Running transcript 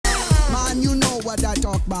man, you know what I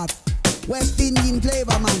talk about. West Indian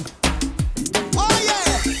flavor, man. Oh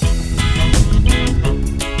yeah.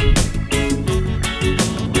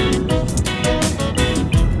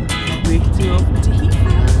 Week 2 off to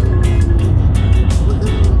Heathrow.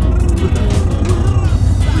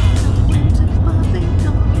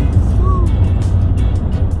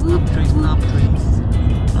 Trees, palm trees.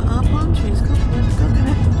 Palm trees,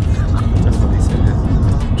 coconut. That's what he said,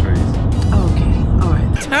 palm trees. Okay, alright.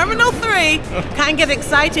 Terminal 3. Can't get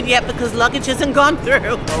excited yet because luggage isn't gone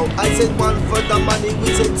through. Oh, I said 1 for the money,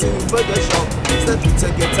 we said 2 for the show. Step to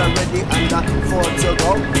get her ready and 4 to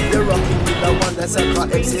go. You're rocking with the one that's a car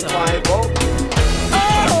MC5. Oh,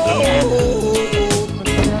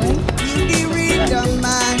 You the rhythm,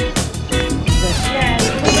 man.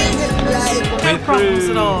 No problems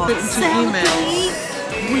at all. Emails.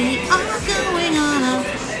 We are going on a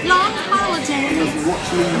long holiday.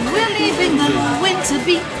 We're leaving the winter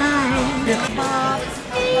behind.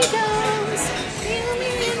 Barbados, you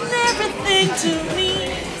mean everything to me.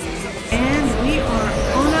 And we are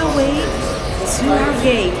on our way to our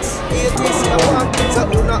gate. I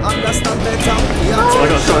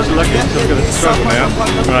got so much luggage, so I'm going to struggle now.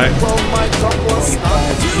 Right.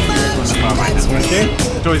 Thank you.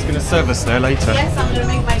 Joy's going to serve us there later. Yes, I'm going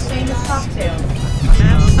to make my famous cocktail.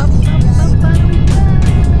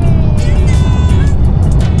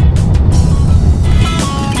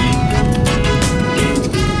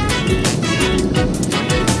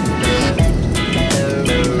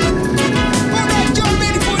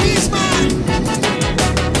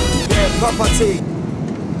 property.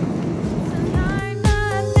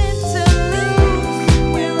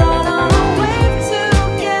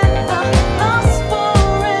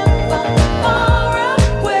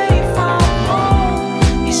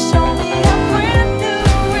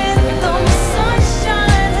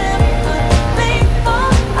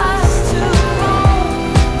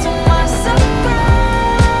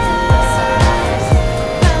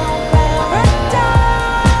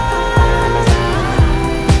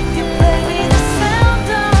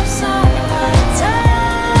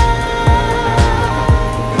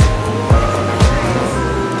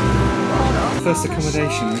 First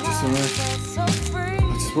accommodation, we just want to.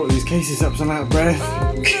 I just brought these cases up so I'm out of breath.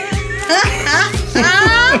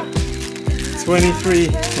 23,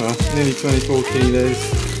 well, nearly 24 kilos.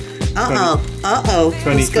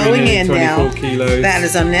 What's going in 24 now? kilos. That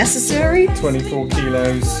is unnecessary. 24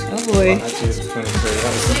 kilos. Oh boy. Well, actually, it was 23.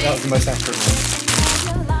 That was the most accurate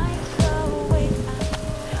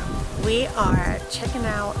one. We are checking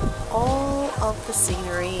out all of the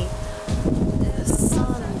scenery, the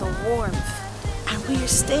sun, the warmth. And we are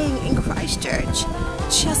staying in Christchurch,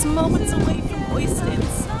 just moments away from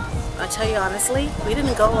Oystons. I'll tell you honestly, we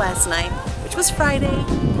didn't go last night, which was Friday,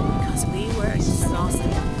 because we were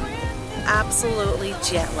exhausted, absolutely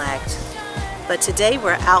jet lagged. But today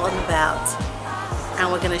we're out and about,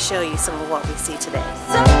 and we're going to show you some of what we see today.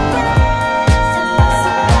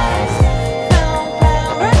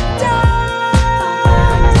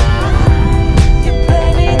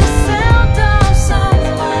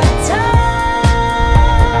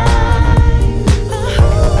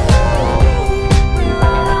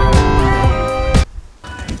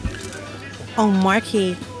 Oh,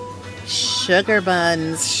 Marky, sugar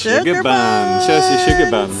buns. Sugar buns. Show us your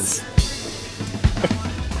sugar buns.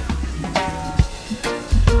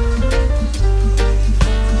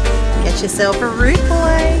 Get yourself a root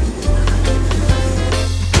boy.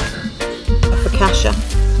 A focaccia.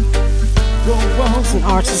 It's an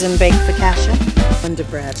artisan baked focaccia. Wonder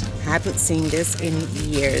bread. Haven't seen this in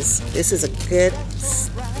years. This is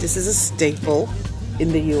a staple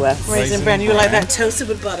in the US. Raisin bread. You like that toasted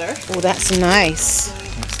with butter? Oh, that's nice.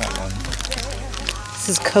 What's that one? This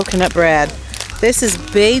is coconut bread. This is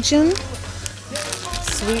Bajan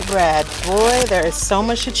sweet bread. Boy, there is so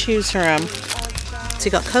much to choose from. So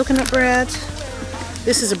you got coconut bread.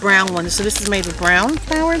 This is a brown one. So this is made with brown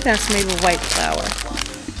flour. That's made with white flour.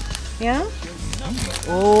 Yeah?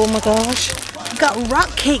 Oh my gosh. We got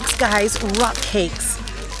rock cakes, guys. Rock cakes.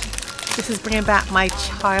 This is bringing back my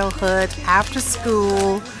childhood. After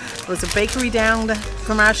school, there was a bakery down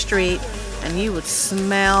from our street, and you would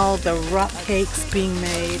smell the rock cakes being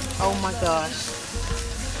made. Oh my gosh.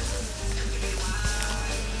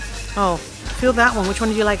 Oh, feel that one. Which one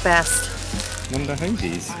do you like best? Wonder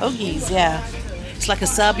hoagies. Hoagies, yeah. It's like a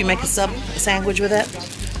sub. You make a sub sandwich with it.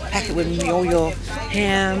 Pack it with all your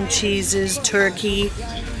ham, cheeses, turkey,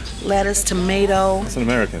 lettuce, tomato. It's an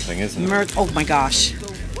American thing, isn't it? Oh my gosh.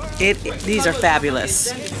 These are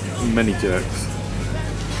fabulous. Many jerks.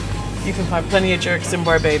 You can find plenty of jerks in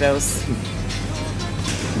Barbados.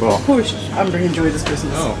 Well, Of course, I'm going to enjoy this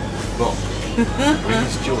Christmas. oh, box.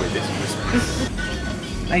 Brings joy this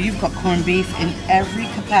Christmas. Now you've got corned beef in every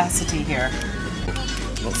capacity here.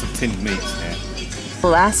 Lots of tinned meats here.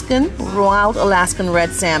 Wild Alaskan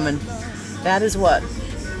red salmon. That is what?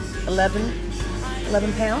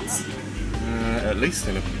 11 pounds? At least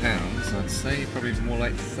 11 pounds. I'd say probably more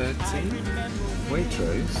like 13.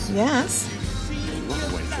 Waitrose. Yes. A lot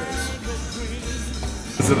of Waitrose.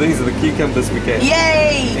 So these are the cucumbers we get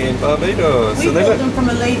Yay! in Barbados. We So bought them from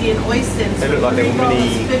a lady in Oyston. They look like little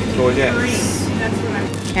mini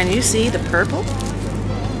courgettes. Can you see the purple?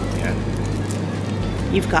 Yeah.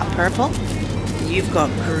 You've got purple. You've got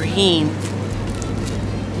green.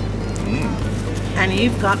 And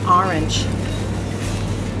you've got orange.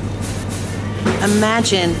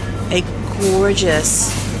 Imagine a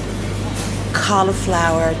gorgeous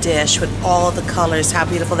cauliflower dish with all the colors. How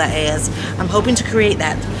beautiful that is. I'm hoping to create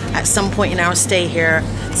that at some point in our stay here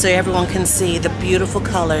so everyone can see the beautiful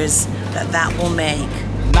colors that will make.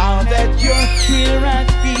 Now that you're here, I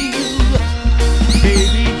feel,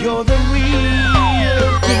 baby, you're the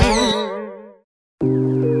real deal.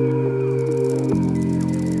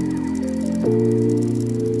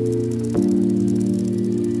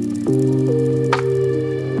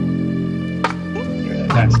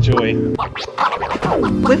 That's joy.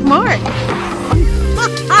 With Mark.